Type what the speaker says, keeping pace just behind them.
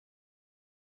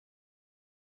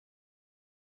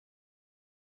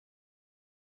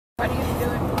Why do you do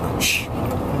it? Shh.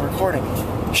 I'm recording.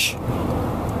 Shh.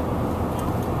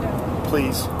 No.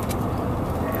 Please.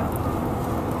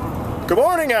 Yeah. Good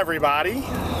morning, everybody.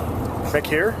 Mick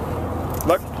here.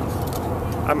 Look,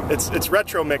 it's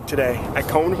retro Mick today. I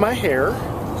combed my hair.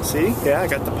 See? Yeah, I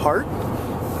got the part.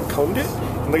 I combed it.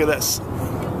 And look at this.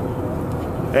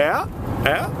 Yeah?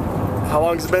 Yeah? How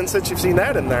long has it been since you've seen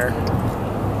that in there?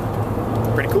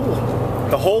 Pretty cool.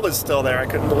 The hole is still there. I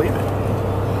couldn't believe it.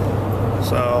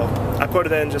 So I put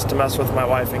it in just to mess with my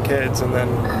wife and kids, and then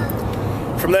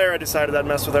from there I decided I'd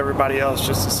mess with everybody else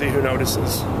just to see who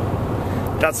notices.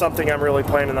 Not something I'm really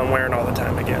planning on wearing all the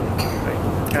time again.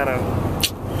 Kind of,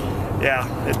 yeah,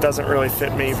 it doesn't really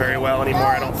fit me very well anymore,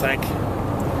 I don't think.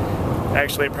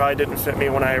 Actually, it probably didn't fit me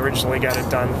when I originally got it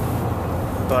done,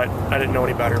 but I didn't know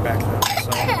any better back then. So.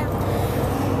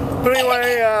 But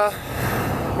anyway,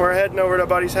 we're heading over to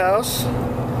Buddy's house.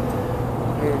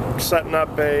 We're setting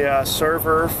up a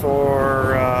server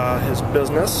for his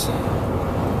business,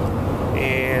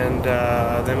 and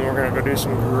then we're going to go do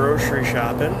some grocery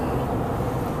shopping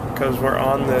because we're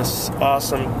on this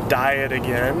awesome diet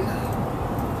again.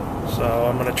 So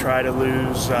I'm going to try to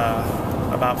lose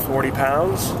about 40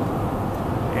 pounds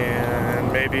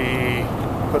and maybe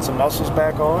put some muscles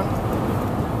back on.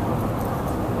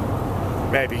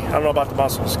 Maybe. I don't know about the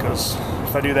muscles, because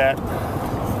if I do that,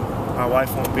 my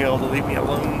wife won't be able to leave me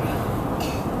alone.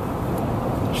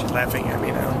 She's laughing at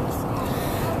me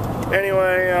now.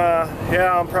 Anyway,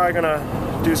 yeah, I'm probably going to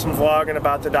do some vlogging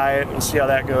about the diet and see how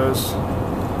that goes.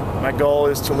 My goal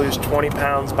is to lose 20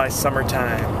 pounds by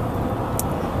summertime.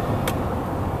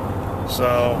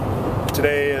 So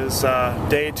today is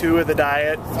day 2 of the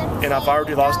diet, and I've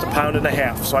already lost 1.5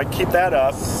 pounds. So I keep that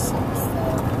up.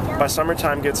 By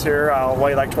summertime gets here, I'll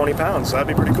weigh like 20 pounds. So that'd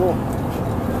be pretty cool.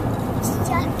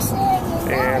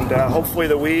 And hopefully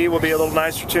the Wii will be a little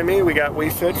nicer to me. We got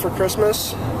Wii Fit for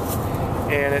Christmas,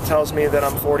 and it tells me that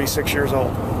I'm 46 years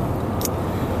old.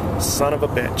 Son of a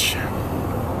bitch.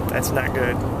 That's not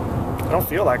good. I don't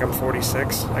feel like I'm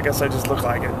 46. I guess I just look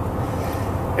like it.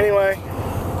 Anyway.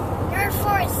 You're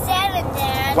 47,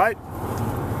 Dad. What?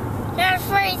 You're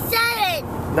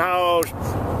 47. No,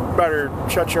 better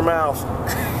shut your mouth.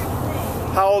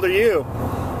 How old are you?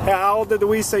 How old did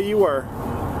we say you were?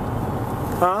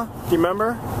 Huh? Do you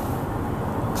remember?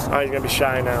 Oh, he's gonna be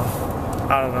shy now.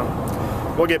 I don't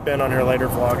know. We'll get Ben on here later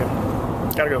vlogging.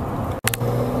 Gotta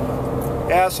go.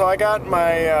 Yeah, so I got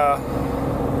my,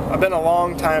 I've been a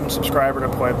long time subscriber to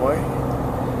Playboy.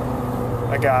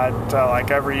 I got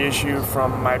like every issue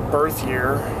from my birth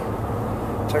year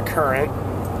to current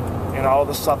and all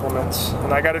the supplements.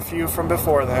 And I got a few from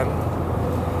before then.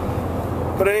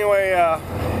 But anyway,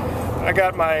 I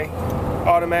got my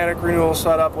automatic renewal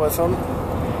set up with them.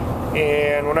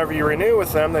 And whenever you renew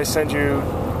with them, they send you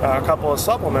a couple of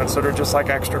supplements that are just like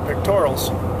extra pictorials.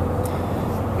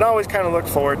 And I always kind of look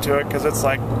forward to it because it's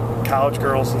like college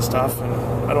girls and stuff, and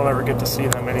I don't ever get to see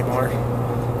them anymore.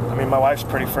 I mean, my wife's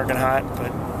pretty freaking hot,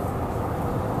 but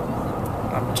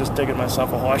I'm just digging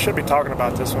myself a hole. I should be talking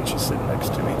about this when she's sitting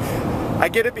next to me. I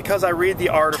get it because I read the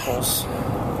articles.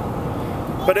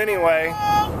 But anyway,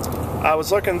 I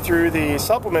was looking through the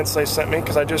supplements they sent me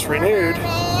because I just renewed,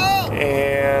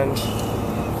 and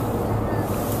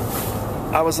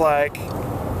I was like,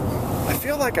 I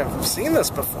feel like I've seen this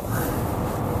before.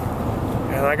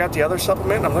 And I got the other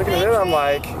supplement, and I'm looking at it, and I'm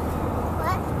like,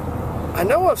 I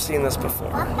know I've seen this before.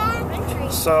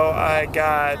 So I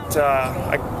got,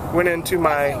 I went into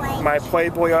my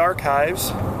Playboy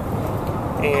archives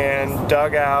and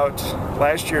dug out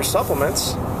last year's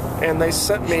supplements, and they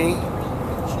sent me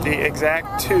the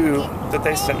exact 2 that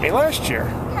they sent me last year.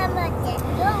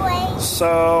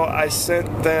 So I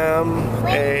sent them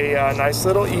a nice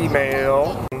little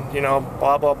email, you know,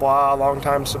 blah blah blah, long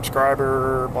time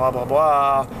subscriber, blah blah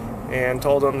blah, and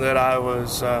told them that I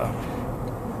was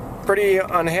pretty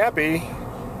unhappy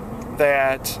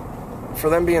that for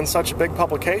them being such a big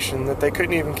publication that they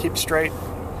couldn't even keep straight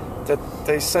that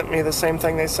they sent me the same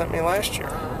thing they sent me last year.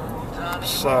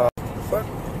 So, but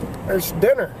there's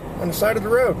dinner on the side of the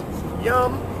road.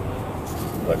 Yum.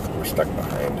 Look, we're stuck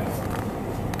behind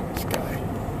this guy.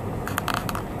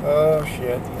 Oh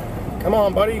shit. Come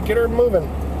on, buddy, get her moving.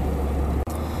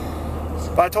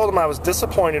 But I told them I was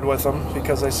disappointed with them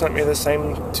because they sent me the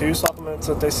same 2 supplements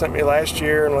that they sent me last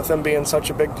year, and with them being such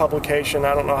a big publication,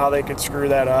 I don't know how they could screw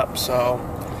that up. So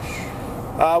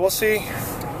we'll see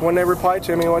when they reply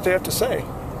to me what they have to say.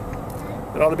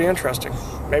 It ought to be interesting.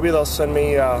 Maybe they'll send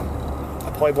me a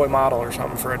Playboy model or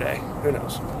something for a day. Who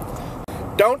knows?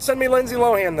 Don't send me Lindsay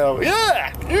Lohan though.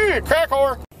 Yeah, crack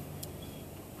whore.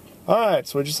 Alright,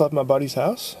 so we just left my buddy's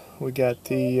house. We got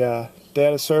the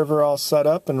data server all set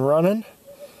up and running.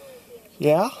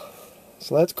 Yeah,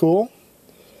 so that's cool.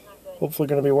 Hopefully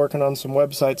going to be working on some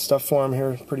website stuff for him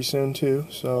here pretty soon too.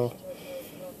 So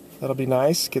that'll be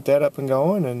nice. Get that up and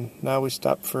going. And now we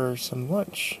stop for some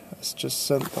lunch. I just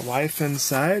sent the wife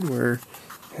inside. We're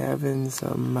having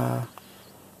some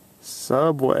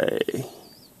Subway.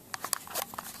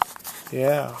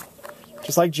 Yeah,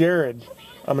 just like Jared.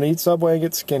 I'm going to eat Subway and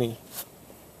get skinny.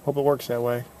 Hope it works that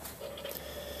way.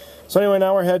 So anyway,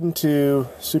 now we're heading to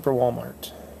Super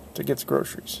Walmart to get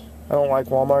groceries. I don't like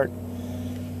Walmart,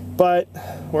 but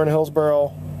we're in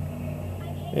Hillsboro,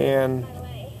 and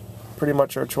pretty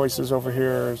much our choices over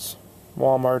here is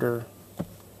Walmart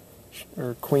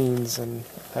or Queens, and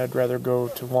I'd rather go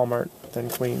to Walmart than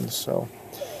Queens. So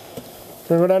we're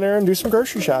gonna go down there and do some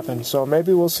grocery shopping. So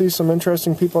maybe we'll see some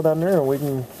interesting people down there, and we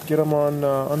can get them on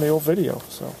the old video.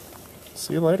 So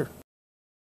see you later.